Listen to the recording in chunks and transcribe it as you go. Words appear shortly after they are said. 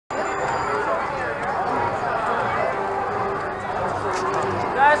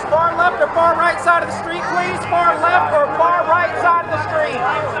left or far right side of the street, please. Far left or far right side of the street.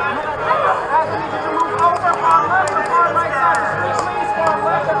 Ask you to move over, far left or far right side of the street, please. Far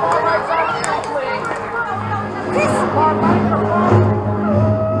left or far right side of the street, please. Far right or far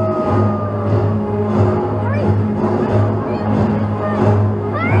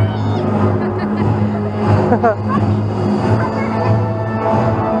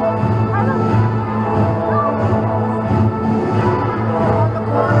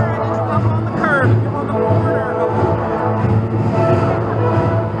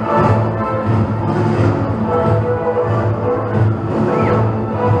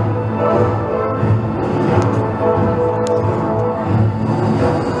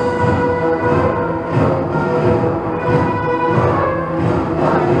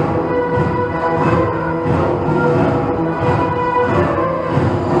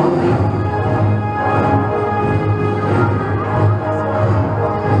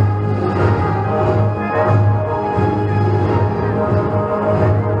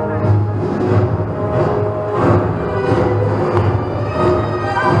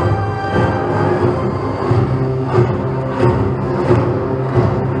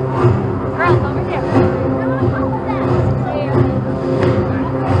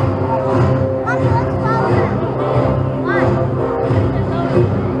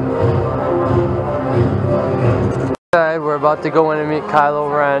We're about to go in and meet Kylo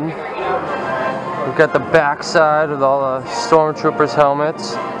Ren. We've got the back side with all the stormtroopers'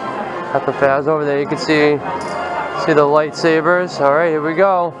 helmets. Got the Faz over there. You can see the lightsabers. All right, here we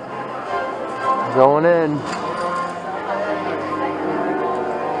go. Going in.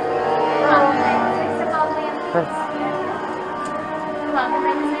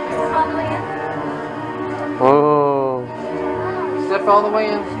 Oh! Step all the way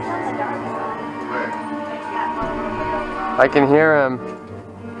in. I can hear him.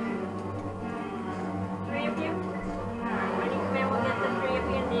 Three of you. When you come in, we'll get the three of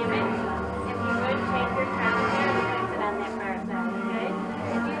you in the image. If you would, change your crown here and place it on that far side, okay?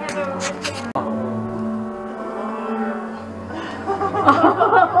 If you have a wristband.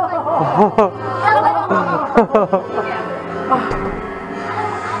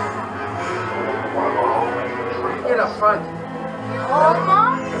 Get up front.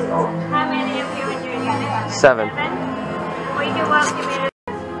 How many of you in your unit? 7. We do welcome you.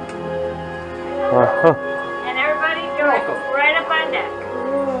 And everybody join right up on deck.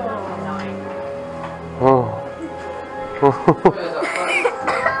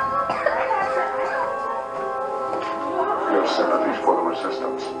 Your sympathies for the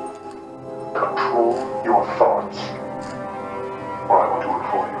resistance. Control your thoughts. Or I will do it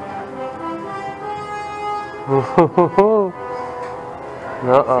for you.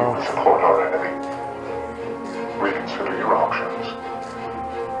 Uh-oh. You support our enemy. Reconsider your options.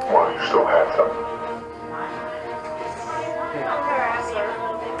 While you still have them.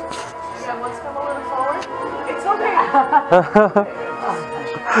 Someone's come a little forward. It's okay.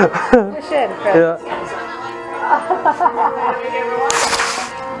 You should, Chris. Yeah.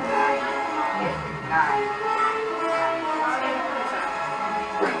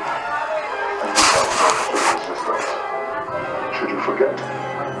 Should you forget?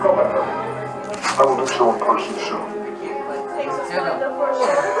 Go ahead. I will do so in person soon.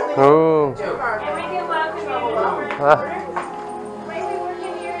 Oh. And we do welcome you. Maybe we're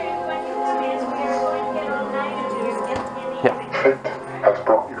here is when you come in, we are going to get all night and you're getting in the image. Fate has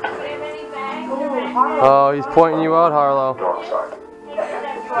brought you to Do you me. have any bags? Oh, he's pointing you out, Harlow. Dark side.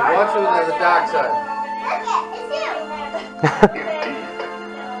 Watch him to the dark side. Indeed.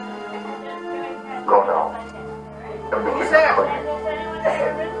 Go now. And begin your training.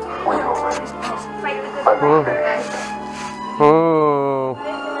 When you're ready. I'm finished. Oh.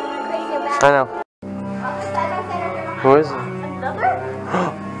 I know. Who is it?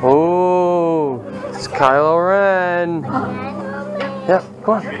 Oh, it's Kylo Ren. Yeah,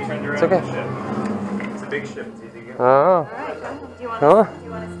 go on. It's okay. It's a big ship. It's easy to get. Oh. Do you want Huh? to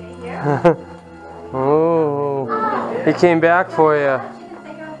stay here? Oh. He came back for you.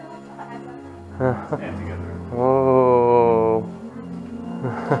 And together. Oh. To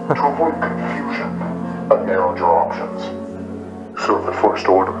avoid confusion, I narrowed your options. Serve the First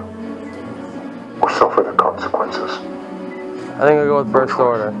Order, or suffer the consequences. I think I'll go with First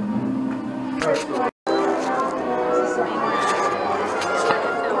Order.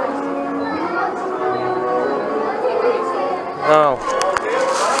 Oh.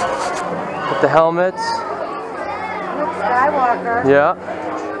 With the helmets. Skywalker. Yeah.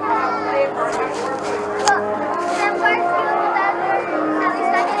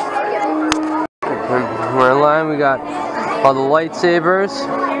 We're in line. We got all the lightsabers.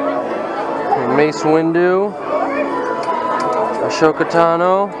 Mace Windu, Ashoka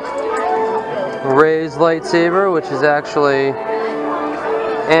Tano, Rey's lightsaber, which is actually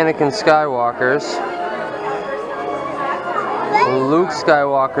Anakin Skywalker's, Luke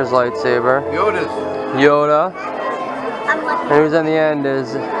Skywalker's lightsaber, Yoda, and who's on the end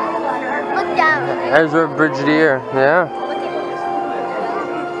is Ezra Bridger. Yeah.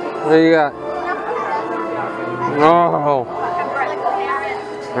 What do you got? Oh.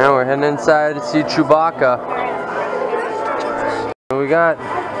 Now we're heading inside to see Chewbacca. What we got?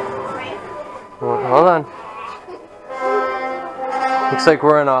 Hold on. Looks like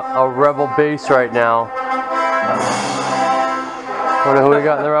we're in a rebel base right now. Wonder who we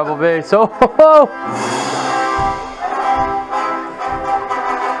got in the rebel base. Oh! Ho, ho.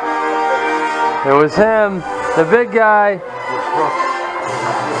 It was him, the big guy.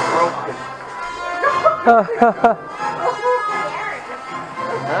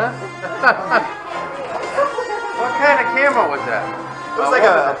 What kind of camera was that? It was like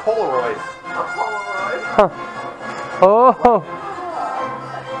a Polaroid. Huh. Oh!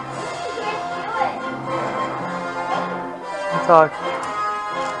 Talk.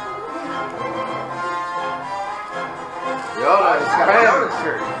 Yoda, it's Yoda's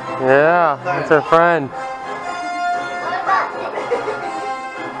shirt. Yeah, that's our friend.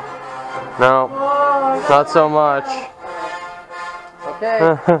 No, not so much. Okay.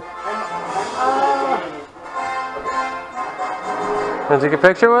 Can I take a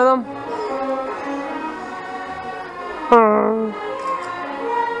picture with him?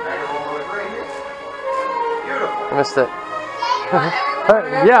 Beautiful. Missed it.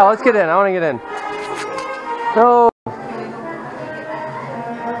 Yeah, let's get in. I want to get in. No.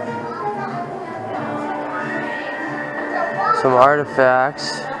 Some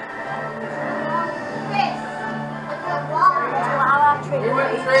artifacts.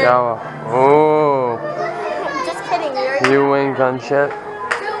 Jawa. Oh. Just kidding. U-wing gunship.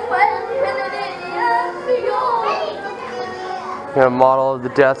 Got a model of the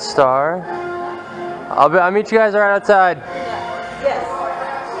Death Star. I'll meet you guys right outside. Yes.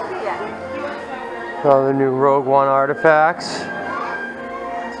 Yeah. All the new Rogue One artifacts.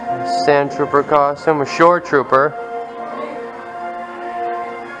 Sand Trooper costume, a Shore Trooper.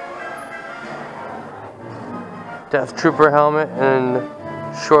 Death Trooper helmet and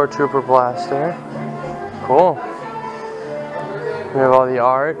Shore Trooper blaster. Cool. We have all the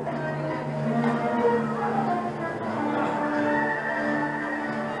art.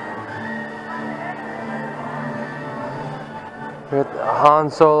 We got the Han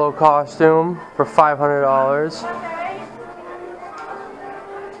Solo costume for $500.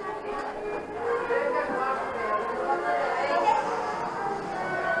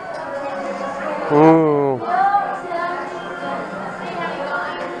 Ooh.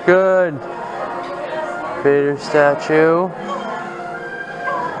 Good. Vader statue.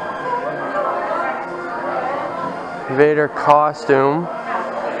 Vader costume.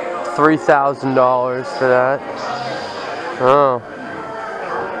 $3,000 for that. Oh.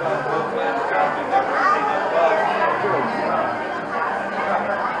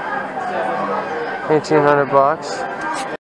 $1,800.